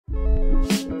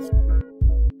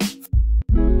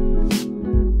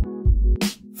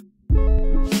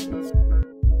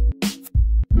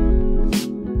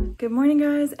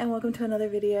and welcome to another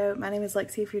video. My name is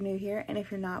Lexie if you're new here, and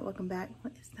if you're not, welcome back.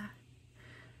 What is that?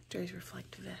 Dre's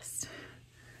reflective vest.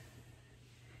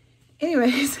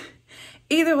 Anyways,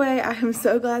 either way, I am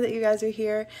so glad that you guys are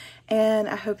here, and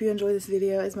I hope you enjoy this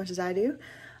video as much as I do.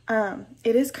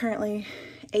 It is currently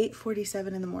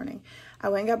 8:47 in the morning. I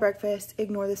went and got breakfast.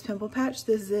 Ignore this pimple patch.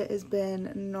 This zit has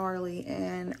been gnarly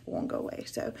and won't go away.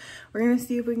 So we're gonna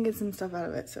see if we can get some stuff out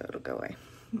of it so it'll go away.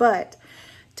 But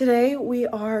today we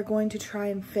are going to try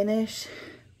and finish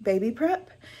baby prep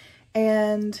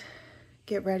and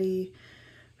get ready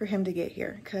for him to get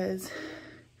here, because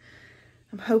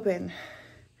I'm hoping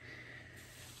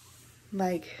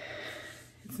like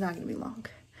it's not gonna be long.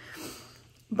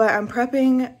 But I'm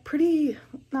prepping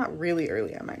not really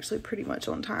early. I'm actually pretty much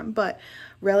on time, but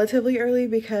relatively early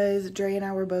because Dre and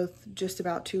I were both just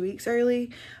about 2 weeks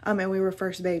early, and we were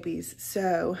first babies.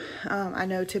 So I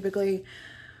know typically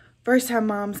first time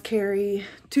moms carry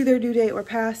to their due date or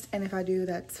past, and if I do,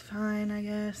 that's fine, I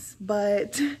guess.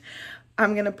 But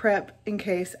I'm gonna prep in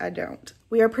case I don't.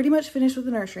 We are pretty much finished with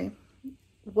the nursery.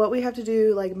 What we have to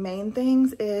do, like main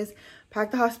things, is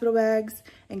pack the hospital bags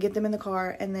and get them in the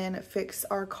car, and then fix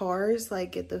our cars,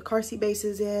 like get the car seat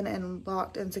bases in and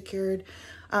locked and secured,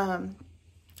 and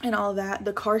all of that.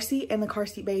 The car seat and the car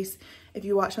seat base, if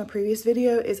you watch my previous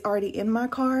video, is already in my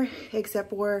car,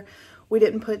 except for we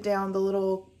didn't put down the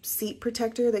little seat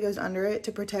protector that goes under it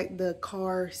to protect the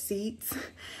car seats.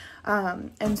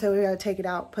 And so we gotta take it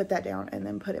out, put that down, and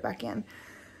then put it back in.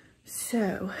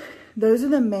 So those are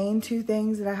the main two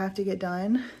things that I have to get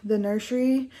done. The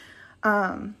nursery,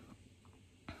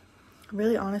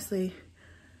 really honestly,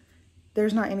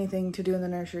 there's not anything to do in the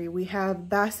nursery. We have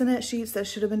bassinet sheets that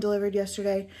should have been delivered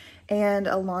yesterday and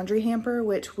a laundry hamper,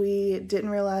 which we didn't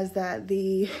realize that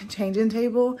the change-in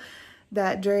table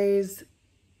that Dre's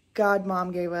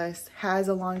godmom gave us has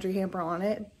a laundry hamper on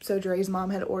it. So Dre's mom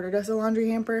had ordered us a laundry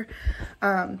hamper.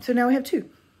 So now we have two.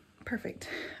 Perfect.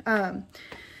 But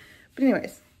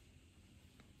anyways,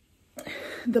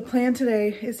 the plan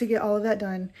today is to get all of that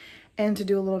done and to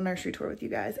do a little nursery tour with you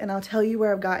guys. And I'll tell you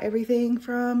where I've got everything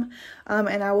from,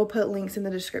 and I will put links in the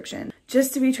description.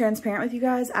 Just to be transparent with you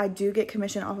guys, I do get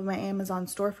commission off of my Amazon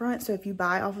storefront. So if you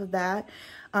buy off of that,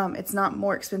 it's not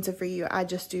more expensive for you. I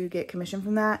just do get commission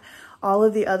from that. All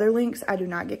of the other links I do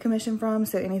not get commission from.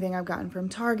 So anything I've gotten from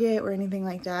Target or anything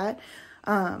like that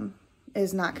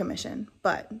is not commission.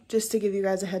 But just to give you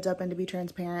guys a heads up and to be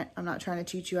transparent, I'm not trying to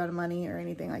cheat you out of money or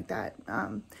anything like that.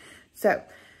 So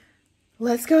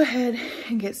let's go ahead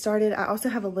and get started. I also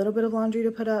have a little bit of laundry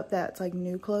to put up that's like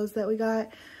new clothes that we got.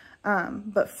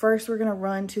 But first we're gonna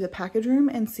run to the package room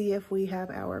and see if we have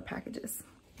our packages.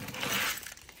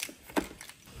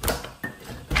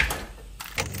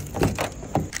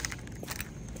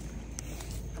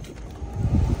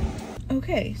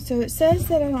 Okay, so it says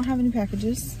that I don't have any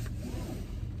packages.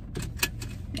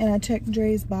 And I checked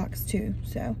Dre's box too,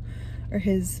 so, or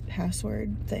his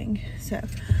password thing. So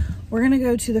we're gonna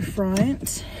go to the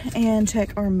front and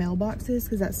check our mailboxes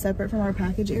because that's separate from our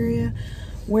package area.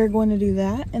 We're going to do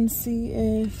that and see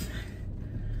if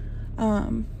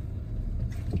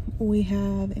we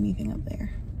have anything up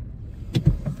there.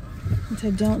 Which I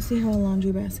don't see how a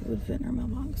laundry basket would fit in our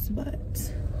mailbox,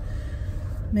 but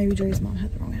maybe Dre's mom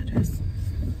had the wrong address.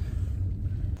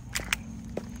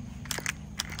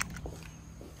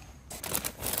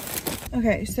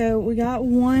 Okay, so we got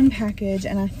one package,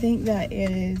 and I think that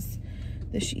is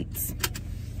the sheets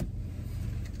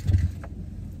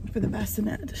for the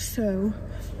bassinet. So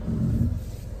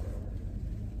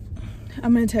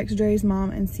I'm gonna text Dre's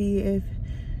mom and see if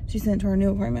she sent it to our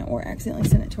new apartment or accidentally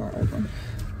sent it to our old one,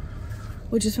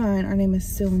 which is fine. Our name is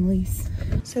still in lease.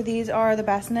 So these are the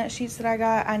bassinet sheets that I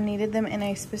got. I needed them in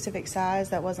a specific size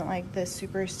that wasn't like the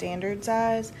super standard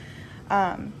size.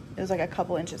 It was like a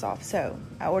couple inches off. So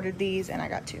I ordered these and I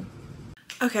got two.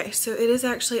 Okay, so it is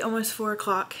actually almost 4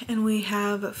 o'clock and we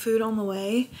have food on the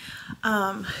way.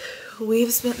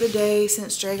 We've spent the day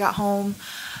since Dre got home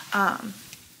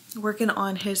working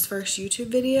on his first YouTube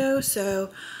video. So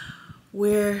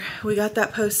we got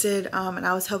that posted, and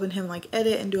I was helping him like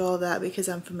edit and do all of that because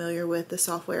I'm familiar with the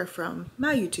software from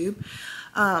my YouTube.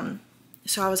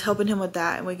 So I was helping him with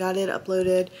that and we got it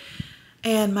uploaded,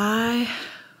 and my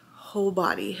whole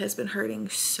body has been hurting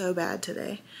so bad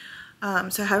today.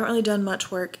 So I haven't really done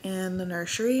much work in the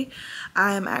nursery.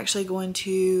 I am actually going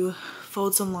to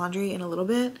fold some laundry in a little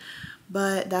bit,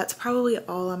 but that's probably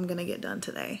all I'm gonna get done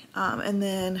today. And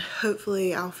then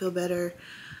hopefully I'll feel better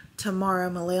tomorrow.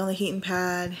 I'm gonna lay on the heating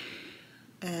pad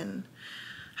and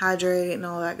hydrate and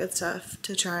all that good stuff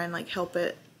to try and like help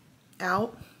it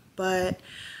out. But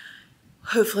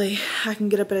hopefully I can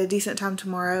get up at a decent time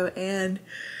tomorrow and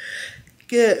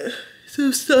get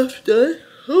some stuff done.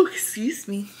 Oh, excuse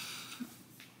me.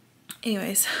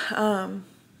 Anyways, but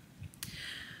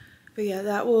yeah,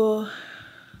 that will,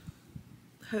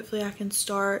 hopefully I can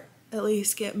start, at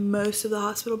least get most of the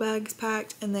hospital bags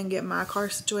packed and then get my car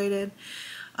situated.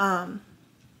 And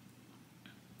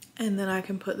then I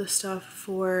can put the stuff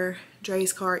for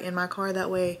Dre's car in my car.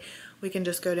 That way we can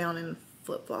just go down and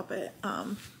flip-flop it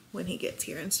when he gets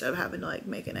here instead of having to like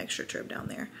make an extra trip down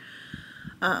there.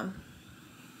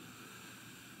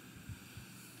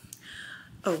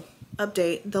 Oh,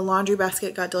 update, the laundry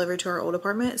basket got delivered to our old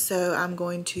apartment, so I'm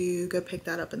going to go pick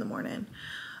that up in the morning.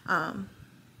 And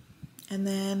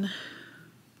then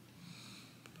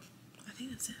I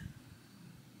think that's it.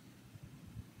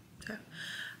 So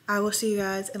I will see you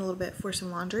guys in a little bit for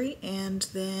some laundry, and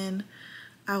then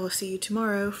I will see you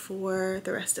tomorrow for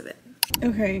the rest of it.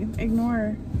 Okay,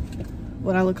 ignore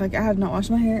what I look like. I have not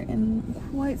washed my hair in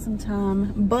quite some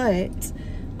time, but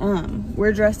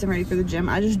we're dressed and ready for the gym.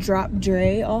 I just dropped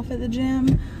Dre off at the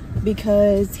gym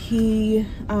because he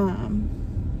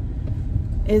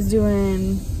is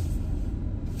doing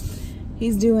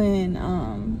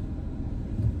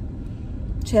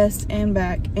chest and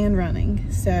back and running,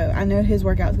 so I know his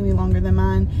workout's gonna be longer than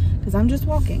mine because I'm just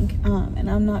walking, and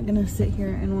I'm not gonna sit here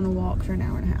and want to walk for an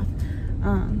hour and a half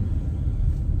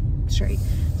straight,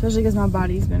 especially because my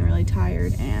body's been really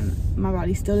tired and my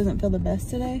body still doesn't feel the best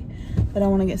today, but I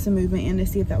want to get some movement in to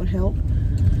see if that would help.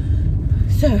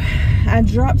 So I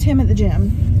dropped him at the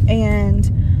gym, and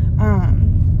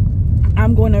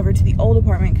I'm going over to the old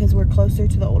apartment because we're closer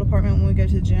to the old apartment when we go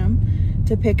to the gym,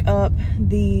 to pick up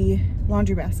the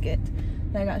laundry basket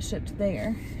that got shipped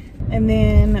there. And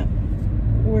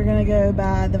then we're gonna go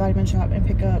by the vitamin shop and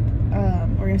pick up,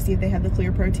 we're gonna see if they have the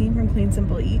clear protein from Clean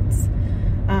Simple Eats.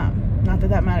 Not that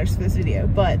that matters for this video,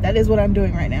 but that is what I'm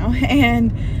doing right now.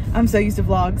 And I'm so used to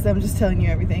vlogs, I'm just telling you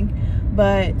everything.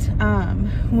 But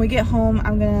when we get home,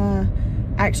 I'm gonna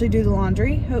actually do the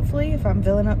laundry, hopefully, if I'm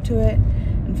feeling up to it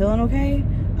and feeling okay.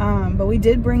 But we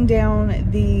did bring down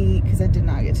because I did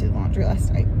not get to the laundry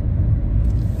last night.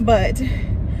 But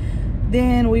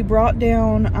then we brought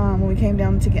down, when we came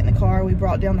down to get in the car, we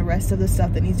brought down the rest of the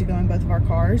stuff that needs to go in both of our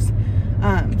cars.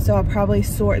 So I'll probably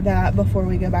sort that before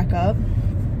we go back up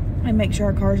and make sure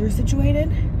our cars are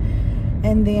situated,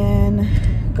 and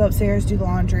then go upstairs, do the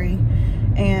laundry,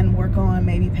 and work on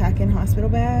maybe packing hospital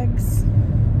bags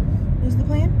is the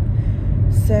plan.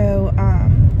 So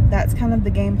that's kind of the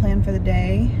game plan for the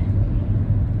day,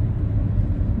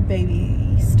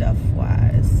 baby stuff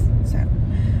wise. So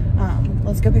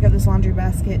let's go pick up this laundry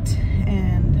basket,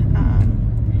 and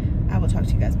I will talk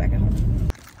to you guys back at home.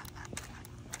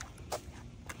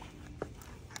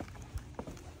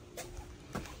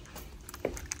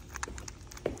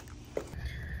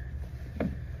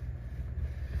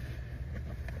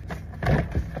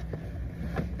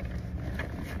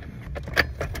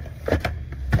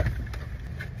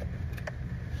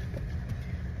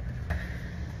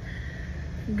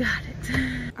 Got it.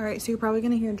 All right, so you're probably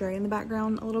gonna hear Dre in the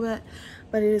background a little bit,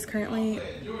 but it is currently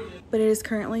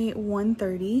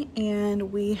 1:30,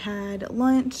 and we had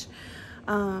lunch,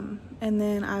 and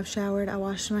then I've showered. I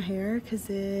washed my hair because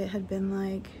it had been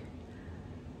like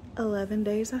 11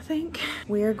 days, I think.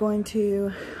 We are going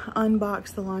to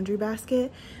unbox the laundry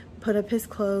basket, put up his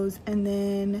clothes, and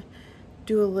then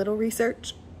do a little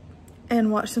research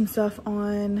and watch some stuff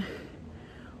on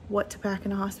what to pack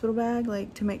in a hospital bag,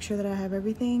 like to make sure that I have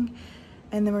everything,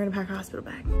 and then we're gonna pack a hospital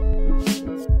bag.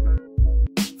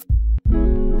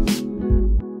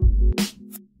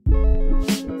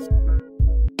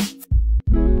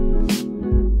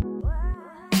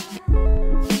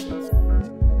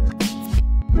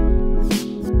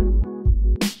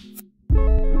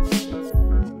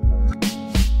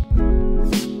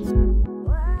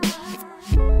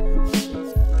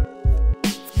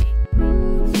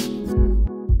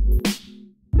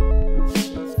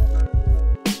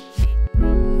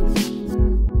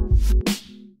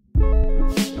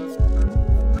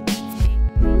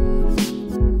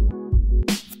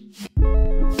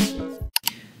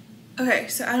 Okay,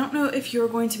 so I don't know if you're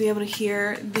going to be able to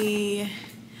hear the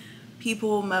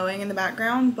people mowing in the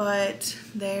background, but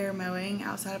they're mowing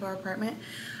outside of our apartment.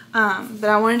 But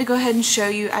I wanted to go ahead and show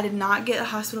you, I did not get a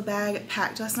hospital bag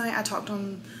packed last night. I talked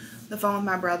on the phone with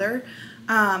my brother,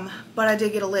 but I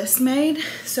did get a list made.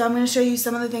 So I'm going to show you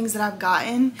some of the things that I've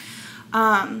gotten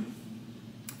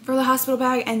for the hospital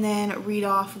bag, and then read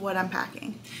off what I'm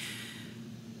packing.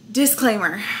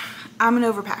 Disclaimer, I'm an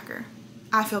overpacker.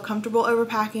 I feel comfortable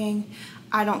overpacking.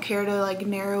 I don't care to like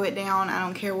narrow it down. I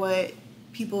don't care what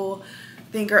people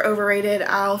think are overrated.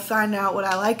 I'll find out what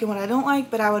I like and what I don't like,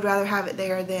 but I would rather have it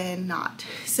there than not.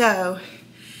 So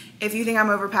if you think I'm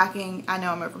overpacking, I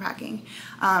know I'm overpacking.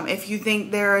 If you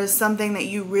think there is something that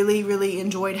you really, really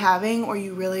enjoyed having or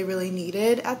you really, really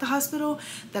needed at the hospital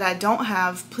that I don't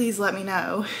have, please let me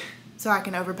know so I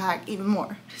can overpack even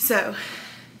more. So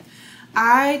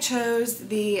I chose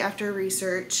after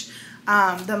research,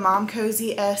 the Mom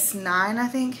Cozy S9, I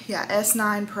think. Yeah,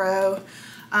 S9 Pro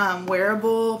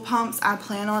wearable pumps. I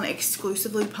plan on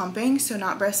exclusively pumping, so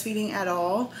not breastfeeding at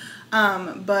all,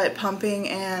 but pumping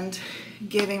and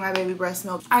giving my baby breast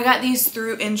milk. I got these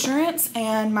through insurance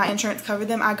and my insurance covered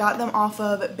them. I got them off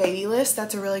of Baby List.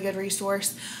 That's a really good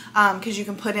resource because you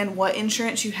can put in what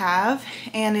insurance you have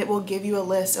and it will give you a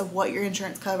list of what your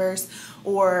insurance covers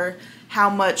or how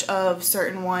much of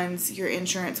certain ones your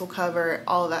insurance will cover,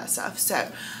 all of that stuff. So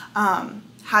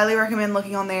highly recommend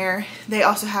looking on there. They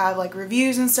also have like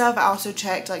reviews and stuff. I also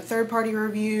checked like third-party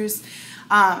reviews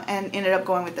and ended up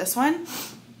going with this one.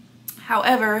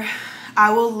 However,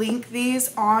 I will link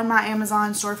these on my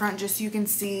Amazon storefront just so you can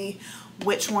see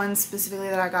which ones specifically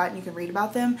that I got and you can read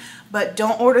about them. But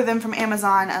don't order them from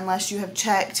Amazon unless you have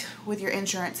checked with your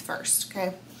insurance first,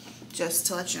 okay? Just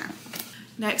to let you know.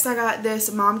 Next, I got this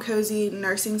Mom Cozy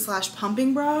nursing /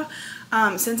 pumping bra.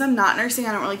 Since I'm not nursing,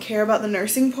 I don't really care about the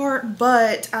nursing part,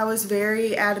 but I was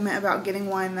very adamant about getting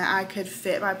one that I could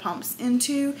fit my pumps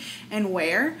into and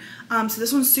wear. So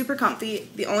this one's super comfy.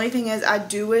 The only thing is I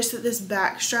do wish that this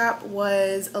back strap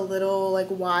was a little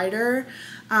like wider,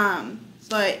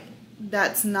 but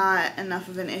that's not enough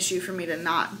of an issue for me to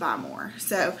not buy more.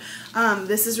 So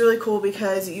this is really cool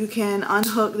because you can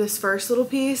unhook this first little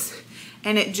piece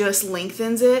and it just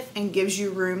lengthens it and gives you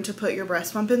room to put your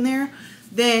breast pump in there.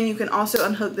 Then you can also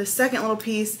unhook this second little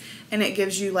piece and it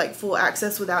gives you like full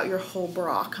access without your whole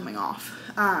bra coming off.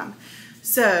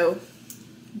 So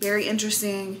very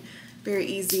interesting, very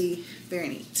easy, very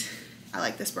neat. I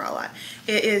like this bra a lot.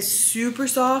 It is super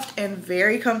soft and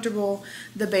very comfortable.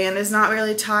 The band is not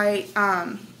really tight.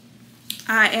 I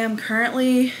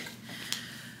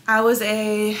was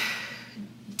a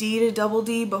D to double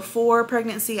D before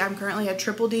pregnancy. I'm currently a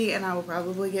triple D and I will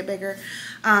probably get bigger.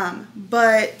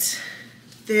 But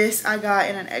this I got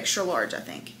in an extra large, I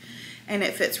think, and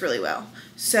it fits really well.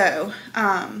 So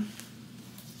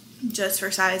just for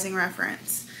sizing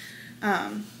reference.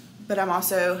 But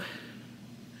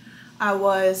I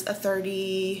was a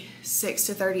 36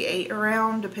 to 38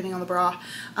 around, depending on the bra,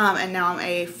 and now I'm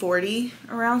a 40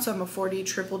 around, so I'm a 40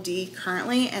 triple D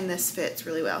currently, and this fits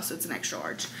really well, so it's an extra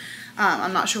large.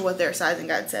 I'm not sure what their sizing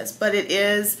guide says, but it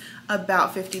is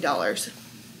about $50.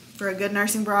 For a good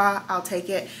nursing bra, I'll take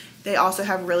it. They also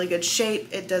have really good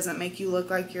shape. It doesn't make you look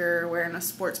like you're wearing a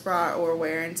sports bra or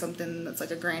wearing something that's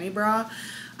like a granny bra.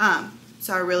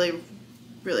 So I really,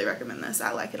 really recommend this.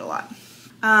 I like it a lot.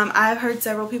 I've heard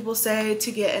several people say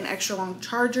to get an extra long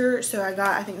charger, so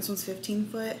I think this one's 15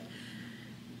 foot.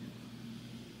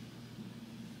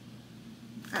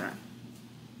 I don't know.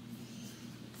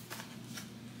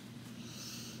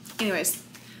 Anyways,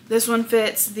 this one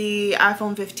fits the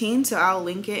iPhone 15, so I'll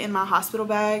link it in my hospital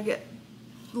bag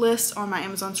list on my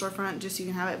Amazon storefront just so you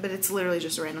can have it, but it's literally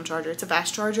just a random charger. It's a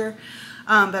fast charger,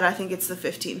 but I think it's the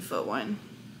 15-foot one.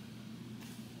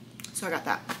 So I got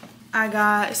that. I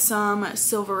got some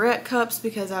Silverette cups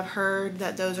because I've heard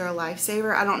that those are a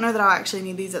lifesaver. I don't know that I'll actually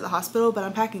need these at the hospital, but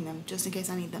I'm packing them just in case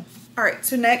I need them. Alright,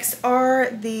 so next are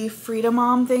the Freedom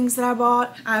Mom things that I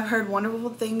bought. I've heard wonderful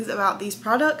things about these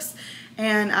products,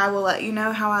 and I will let you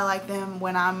know how I like them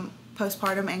when I'm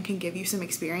postpartum and can give you some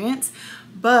experience.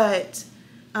 But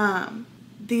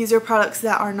these are products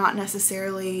that are not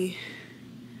necessarily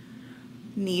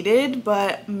needed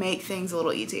but make things a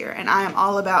little easier, and I am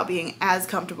all about being as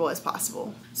comfortable as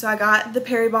possible. So I got the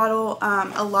Perry bottle.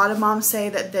 A lot of moms say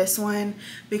that this one,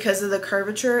 because of the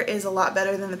curvature, is a lot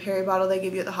better than the Perry bottle they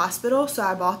give you at the hospital, so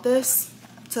I bought this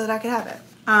so that I could have it.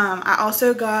 I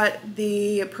also got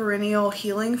the Perennial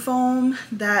Healing Foam.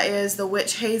 That is the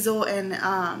witch hazel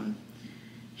and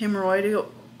hemorrhoidal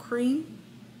cream.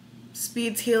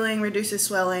 Speeds healing, reduces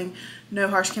swelling, no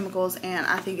harsh chemicals, and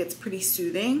I think it's pretty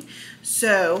soothing.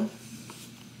 So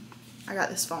I got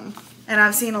this foam. And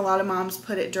I've seen a lot of moms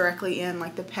put it directly in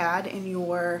like the pad in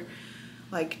your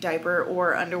like diaper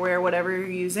or underwear, whatever you're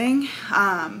using,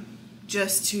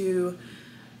 just to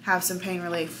have some pain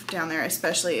relief down there,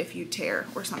 especially if you tear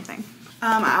or something.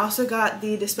 I also got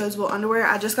the disposable underwear.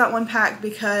 I just got one pack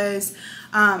because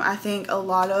I think a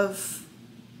lot of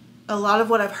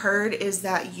what I've heard is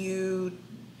that you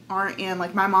aren't in,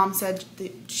 like my mom said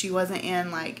that she wasn't in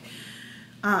like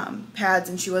pads,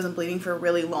 and she wasn't bleeding for a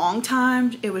really long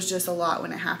time. It was just a lot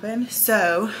when it happened.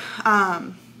 So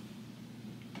I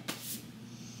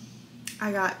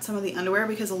got some of the underwear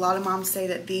because a lot of moms say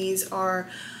that these are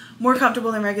more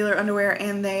comfortable than regular underwear,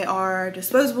 and they are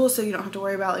disposable, so you don't have to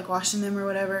worry about like washing them or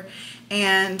whatever,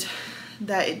 and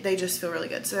that they just feel really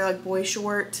good. So they're like boy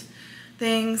short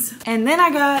things. And then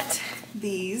I got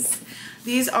these.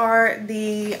 These are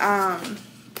the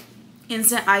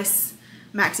Instant Ice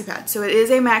maxi pad. So it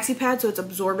is a maxi pad, so it's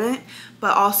absorbent,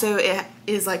 but also it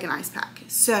is like an ice pack.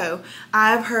 So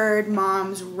I've heard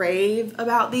moms rave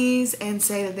about these and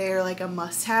say that they're like a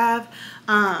must-have.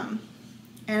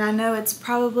 And I know it's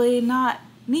probably not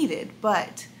needed,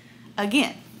 but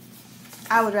again,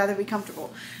 I would rather be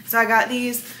comfortable. So I got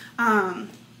these.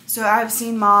 So I've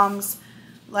seen moms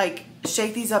like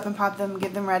shake these up and pop them,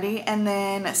 get them ready, and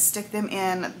then stick them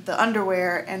in the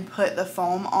underwear and put the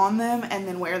foam on them and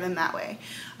then wear them that way.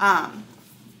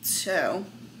 So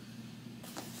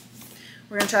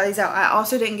we're gonna try these out. I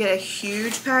also didn't get a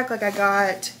huge pack. Like I got,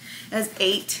 it has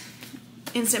 8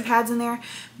 instant pads in there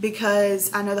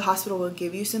because I know the hospital will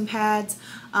give you some pads,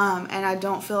 and I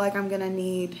don't feel like I'm gonna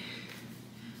need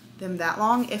them that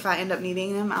long. If I end up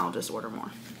needing them, I'll just order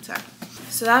more.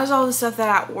 So that is all the stuff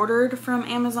that I ordered from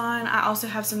Amazon. I also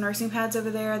have some nursing pads over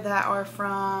there that are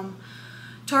from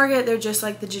Target. They're just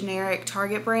like the generic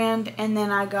Target brand. And then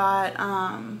I got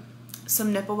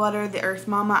some nipple butter, the Earth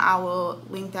Mama. I will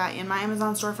link that in my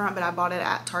Amazon storefront, but I bought it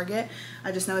at Target.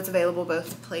 I just know it's available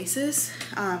both places.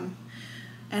 And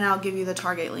I'll give you the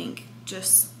Target link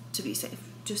just to be safe,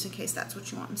 just in case that's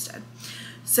what you want instead.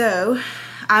 So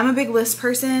I'm a big list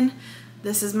person.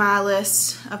 This is my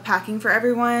list of packing for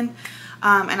everyone.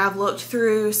 And I've looked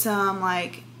through some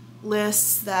like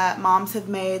lists that moms have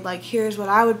made, like here's what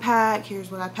I would pack,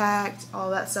 here's what I packed, all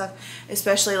that stuff,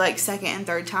 especially like second and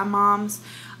third time moms.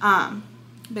 But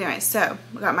anyway, so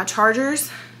I got my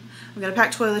chargers, I'm gonna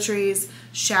pack toiletries,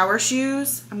 shower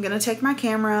shoes, I'm gonna take my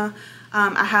camera.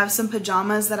 I have some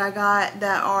pajamas that I got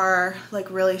that are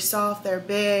like really soft, they're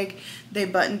big, they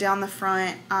button down the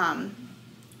front,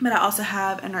 but I also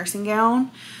have a nursing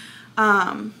gown.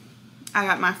 I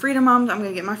got my Freedom Moms. I'm going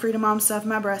to get my Freedom Mom stuff,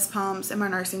 my breast pumps, and my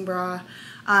nursing bra.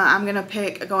 I'm going to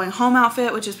pick a going home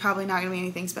outfit, which is probably not going to be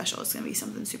anything special. It's going to be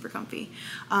something super comfy.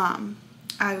 I'm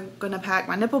going to pack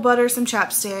my nipple butter, some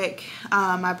chapstick,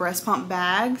 my breast pump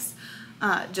bags,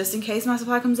 just in case my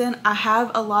supply comes in. I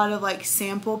have a lot of like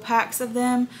sample packs of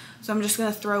them, so I'm just going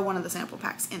to throw one of the sample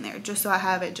packs in there just so I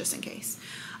have it just in case.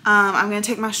 I'm going to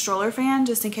take my stroller fan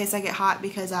just in case I get hot,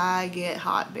 because I get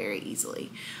hot very easily.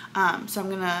 So I'm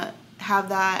going to have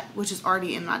that, which is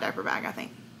already in my diaper bag, I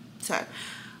think. So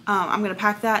I'm going to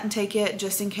pack that and take it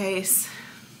just in case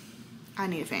I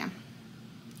need a fan.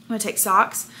 I'm going to take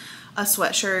socks, a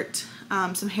sweatshirt,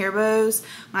 some hair bows,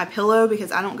 my pillow,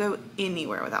 because I don't go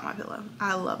anywhere without my pillow.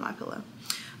 I love my pillow.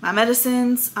 My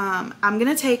medicines. I'm going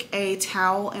to take a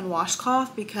towel and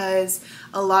washcloth because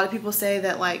a lot of people say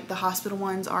that like the hospital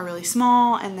ones are really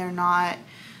small and they're not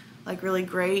like really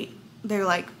great. They're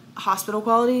like hospital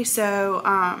quality. So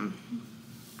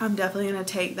I'm definitely going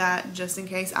to take that just in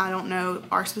case. I don't know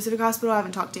our specific hospital. I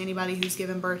haven't talked to anybody who's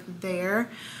given birth there,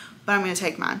 but I'm going to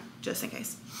take mine just in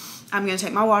case. I'm going to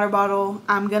take my water bottle.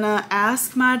 I'm going to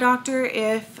ask my doctor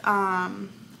if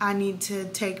I need to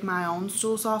take my own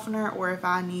stool softener, or if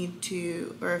I need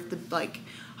to, or if the like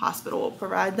hospital will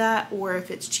provide that, or if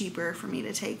it's cheaper for me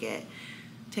to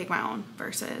take my own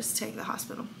versus take the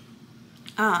hospital.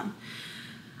 I'm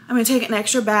going to take an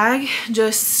extra bag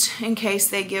just in case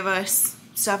they give us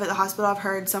stuff at the hospital. I've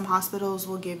heard some hospitals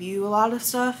will give you a lot of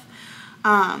stuff.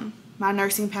 My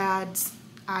nursing pads,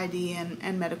 ID,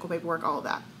 and medical paperwork, all of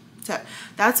that. So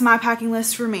that's my packing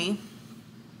list for me.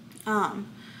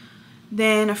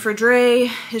 Then for Dre,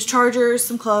 his chargers,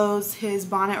 some clothes, his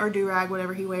bonnet or do-rag,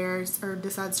 whatever he wears or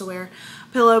decides to wear,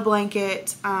 pillow,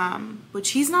 blanket,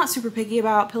 which he's not super picky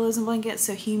about pillows and blankets,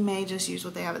 so he may just use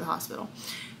what they have at the hospital.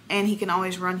 And he can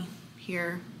always run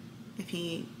here if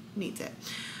he needs it.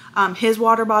 His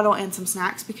water bottle and some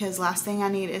snacks, because last thing I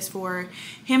need is for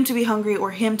him to be hungry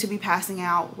or him to be passing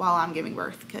out while I'm giving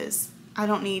birth, because I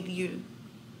don't need you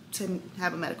to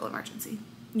have a medical emergency.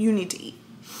 You need to eat.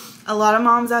 A lot of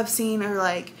moms I've seen are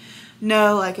like,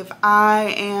 no, like if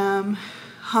I am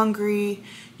hungry,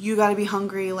 you gotta be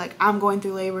hungry, like I'm going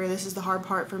through labor, this is the hard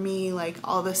part for me, like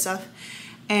all this stuff.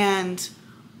 And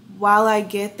while I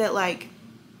get that like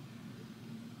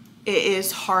it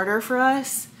is harder for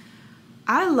us,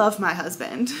 I love my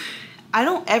husband. I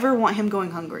don't ever want him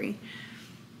going hungry.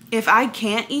 if I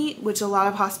can't eat, which a lot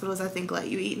of hospitals I think let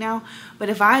you eat now, but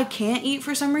if I can't eat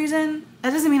for some reason,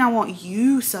 that doesn't mean I want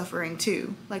you suffering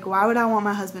too. Like, why would I want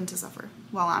my husband to suffer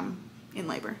while I'm in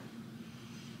labor?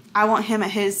 I want him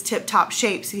at his tip-top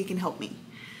shape so he can help me.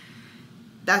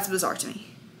 That's bizarre to me.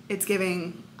 It's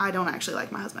giving, I don't actually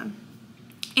like my husband.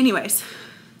 Anyways,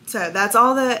 so that's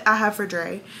all that I have for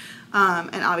Dre.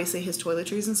 And obviously his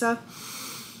toiletries and stuff.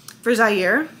 For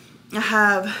Zaire, I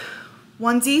have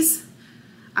onesies.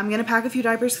 I'm going to pack a few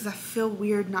diapers because I feel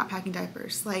weird not packing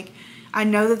diapers. Like, I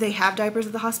know that they have diapers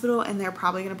at the hospital and they're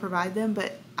probably going to provide them,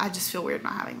 but I just feel weird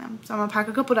not having them. So I'm going to pack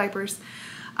a couple diapers.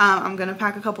 I'm going to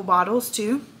pack a couple bottles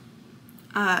too.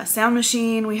 Sound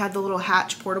machine, we had the little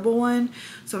Hatch portable one.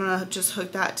 So I'm going to just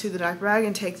hook that to the diaper bag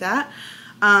and take that.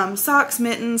 Socks,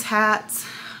 mittens, hats,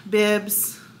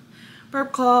 bibs,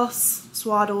 burp cloths,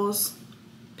 swaddles,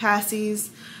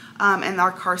 passies. And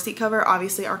our car seat cover.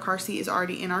 Obviously our car seat is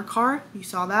already in our car. You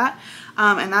saw that.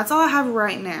 And that's all I have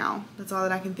right now. That's all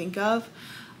that I can think of.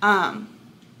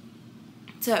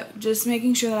 So just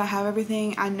making sure that I have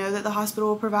everything. I know that the hospital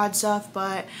will provide stuff,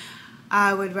 but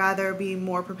I would rather be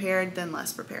more prepared than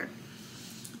less prepared.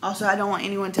 Also, I don't want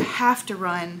anyone to have to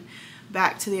run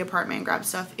back to the apartment and grab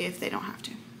stuff if they don't have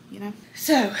to, you know?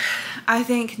 So I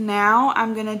think now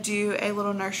I'm gonna do a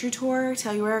little nursery tour,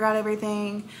 tell you where I got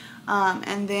everything,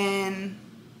 and then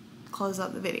close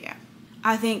up the video.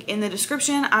 I think in the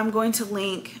description I'm going to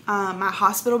link my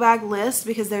hospital bag list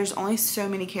because there's only so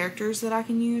many characters that I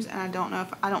can use, and I don't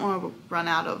want to run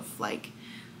out of like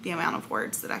the amount of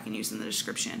words that I can use in the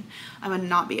description. I'm gonna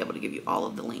not be able to give you all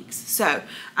of the links. So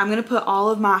I'm gonna put all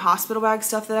of my hospital bag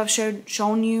stuff that I've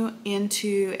shown you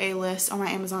into a list on my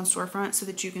Amazon storefront so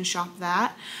that you can shop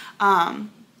that.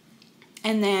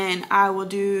 And then I will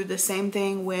do the same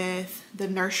thing with the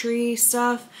nursery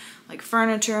stuff, like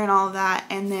furniture and all of that.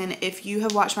 And then if you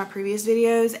have watched my previous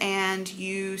videos and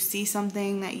you see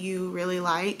something that you really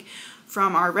like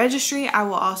from our registry, I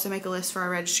will also make a list for our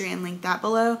registry and link that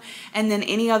below. And then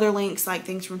any other links, like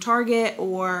things from Target,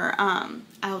 or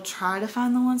I'll try to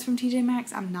find the ones from TJ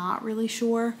Maxx. I'm not really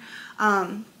sure,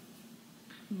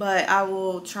 but I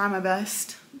will try my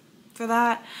best for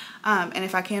that. And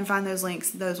if I can find those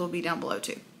links, those will be down below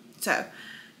too. So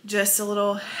just a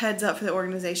little heads up for the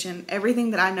organization.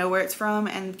 Everything that I know where it's from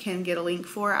and can get a link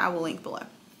for, I will link below.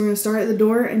 We're gonna start at the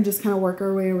door and just kind of work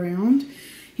our way around.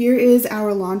 Here is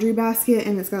our laundry basket,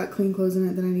 and it's got clean clothes in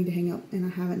it that I need to hang up, and I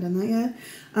haven't done that yet.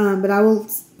 But I will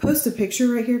post a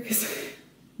picture right here because it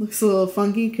looks a little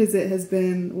funky because it has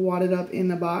been wadded up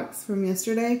in a box from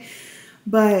yesterday.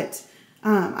 But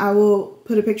I will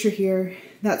put a picture here.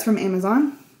 That's from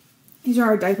Amazon. These are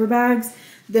our diaper bags.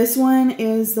 This one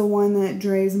is the one that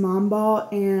Dre's mom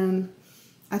bought, and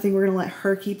I think we're gonna let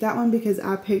her keep that one because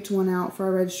I picked one out for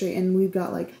our registry and we've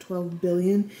got like 12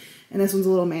 billion, and this one's a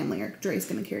little manlier. Dre's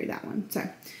gonna carry that one. So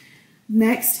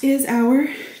next is our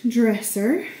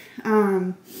dresser.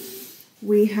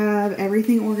 We have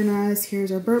everything organized.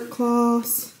 Here's our burp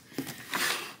cloths.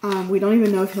 We don't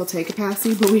even know if he'll take a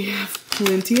passy, but we have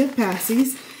plenty of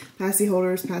passies. Passy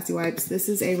holders, passy wipes. This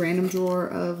is a random drawer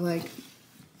of like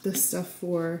the stuff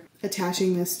for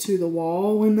attaching this to the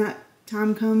wall when that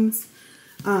time comes.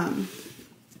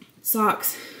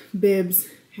 Socks, bibs,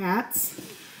 hats.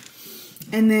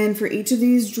 And then for each of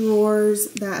these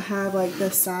drawers that have like the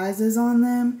sizes on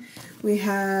them, we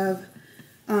have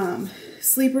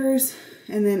sleepers,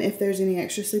 and then if there's any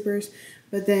extra sleepers,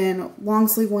 but then long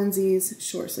sleeve onesies,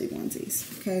 short sleeve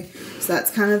onesies. Okay, so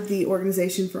that's kind of the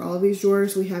organization for all of these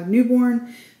drawers. We have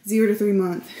newborn, 0 to 3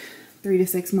 month, 3 to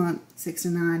 6 month, 6 to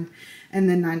 9, and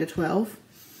then 9 to 12.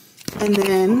 And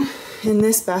then in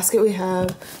this basket we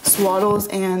have swaddles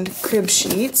and crib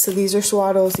sheets. So these are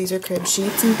swaddles, these are crib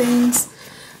sheets and things.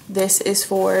 This is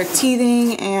for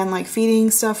teething and like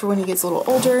feeding stuff for when he gets a little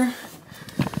older.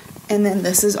 And then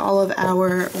this is all of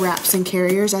our wraps and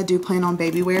carriers. I do plan on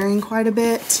baby wearing quite a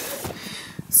bit.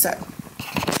 So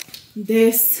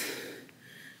this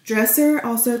dresser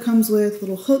also comes with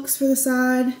little hooks for the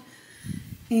side.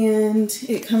 And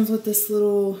it comes with this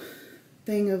little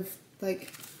thing of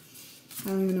like,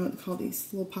 I don't even know what to call these,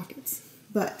 little pockets.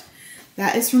 But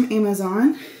that is from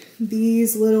Amazon.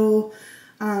 These little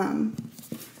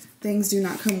things do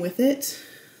not come with it.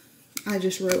 I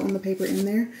just wrote on the paper in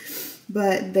there.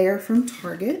 But they're from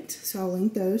Target, so I'll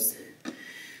link those.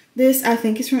 This I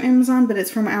think is from Amazon, but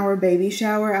it's from our baby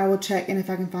shower. I will check, and if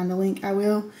I can find a link, I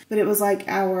will. But it was like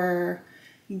our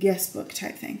guest book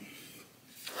type thing.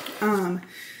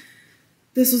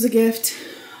 This was a gift.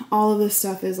 All of this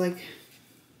stuff is like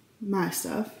my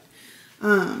stuff.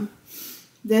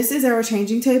 This is our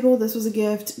changing table. This was a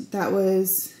gift that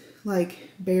was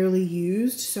like barely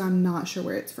used, so I'm not sure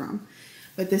where it's from.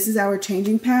 But this is our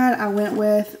changing pad. I went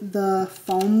with the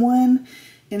foam one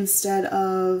instead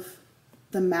of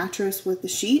the mattress with the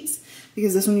sheets,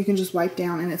 because this one you can just wipe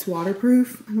down and it's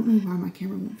waterproof. I don't know why my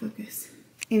camera won't focus.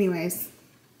 Anyways,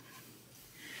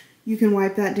 you can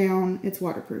wipe that down, it's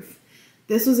waterproof.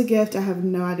 This was a gift. I have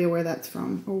no idea where that's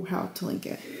from or how to link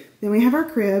it. Then we have our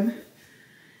crib.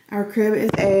 Our crib is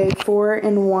a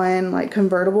 4-in-1 like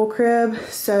convertible crib.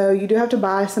 So you do have to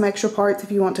buy some extra parts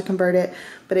if you want to convert it,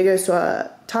 but it goes to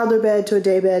a toddler bed, to a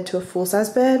day bed, to a full-size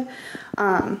bed.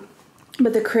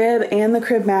 But the crib and the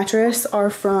crib mattress are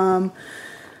from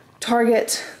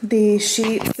Target. The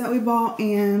sheets that we bought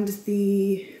and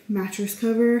the mattress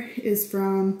cover is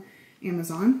from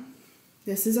Amazon.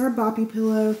 This is our boppy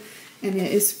pillow, and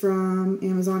it is from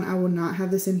Amazon. I will not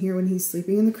have this in here when he's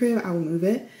sleeping in the crib. I will move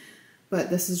it, but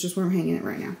this is just where I'm hanging it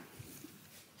right now.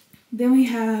 Then we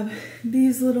have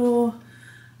these little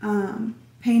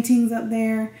paintings up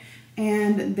there,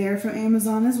 and they're from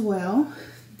Amazon as well.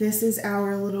 This is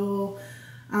our little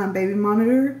baby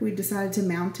monitor. We decided to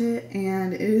mount it,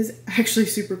 and it is actually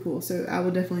super cool, so I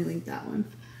will definitely link that one.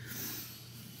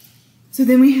 So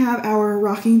then we have our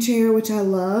rocking chair, which I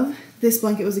love. This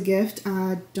blanket was a gift.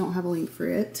 I don't have a link for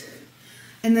it.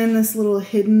 And then this little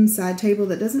hidden side table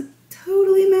that doesn't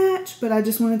totally match, but I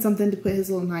just wanted something to put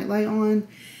his little nightlight on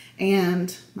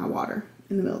and my water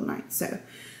in the middle of the night. So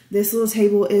this little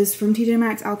table is from TJ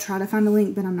Maxx. I'll try to find a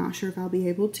link, but I'm not sure if I'll be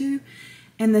able to.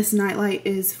 And this nightlight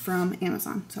is from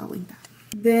Amazon, so I'll link that.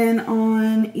 Then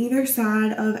on either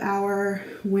side of our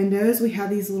windows, we have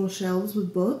these little shelves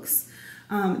with books.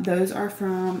 Those are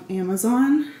from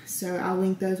Amazon, so I'll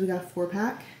link those. We got a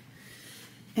 4-pack.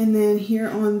 And then here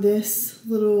on this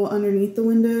little underneath the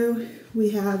window,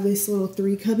 we have this little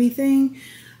 3-cubby thing,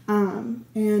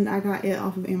 and I got it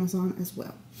off of Amazon as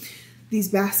well. These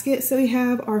baskets that we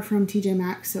have are from TJ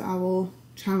Maxx, so I will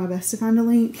try my best to find a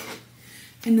link.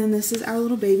 And then this is our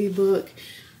little baby book.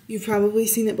 You've probably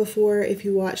seen it before if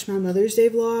you watched my Mother's Day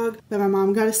vlog, but my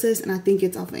mom got us this, and I think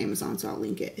it's off of Amazon, so I'll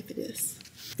link it if it is.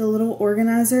 The little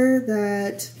organizer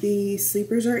that the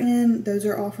sleepers are in, those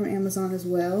are all from Amazon as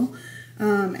well.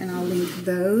 And I'll link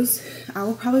those. I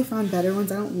will probably find better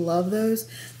ones. I don't love those.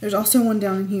 There's also one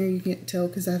down in here, you can't tell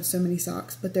because I have so many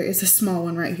socks, but there is a small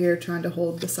one right here trying to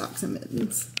hold the socks and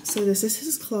mittens. So this is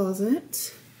his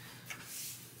closet.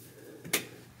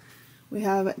 We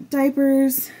have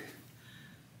diapers,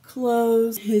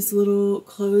 clothes. His little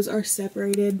clothes are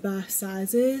separated by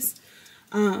sizes.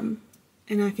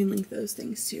 And I can link those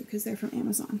things too because they're from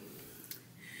Amazon.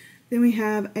 Then we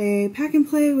have a pack and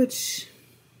play, which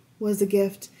was a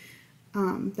gift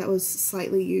that was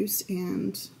slightly used,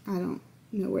 and I don't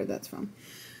know where that's from.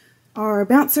 Our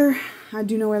bouncer, I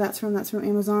do know where that's from. That's from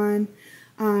Amazon.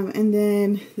 And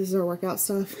then this is our workout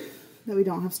stuff that we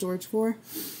don't have storage for.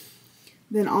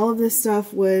 Then all of this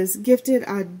stuff was gifted.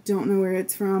 I don't know where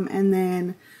it's from. And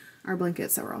then our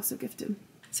blankets that were also gifted.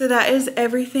 So that is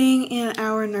everything in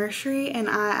our nursery, and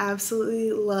I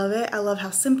absolutely love it. I love how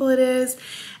simple it is.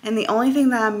 And the only thing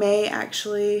that I may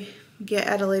actually get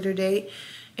at a later date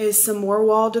is some more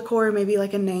wall decor, maybe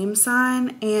like a name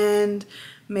sign and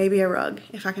maybe a rug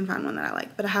if I can find one that I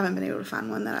like, but I haven't been able to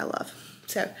find one that I love.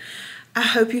 So I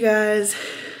hope you guys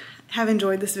have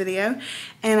enjoyed this video,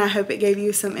 and I hope it gave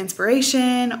you some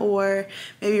inspiration or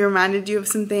maybe reminded you of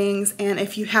some things. And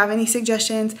if you have any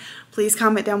suggestions, please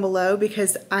comment down below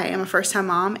because I am a first-time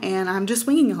mom and I'm just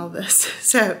winging all of this.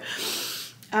 So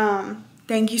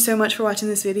thank you so much for watching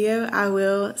this video. I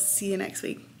will see you next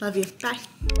week. Love you.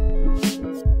 Bye.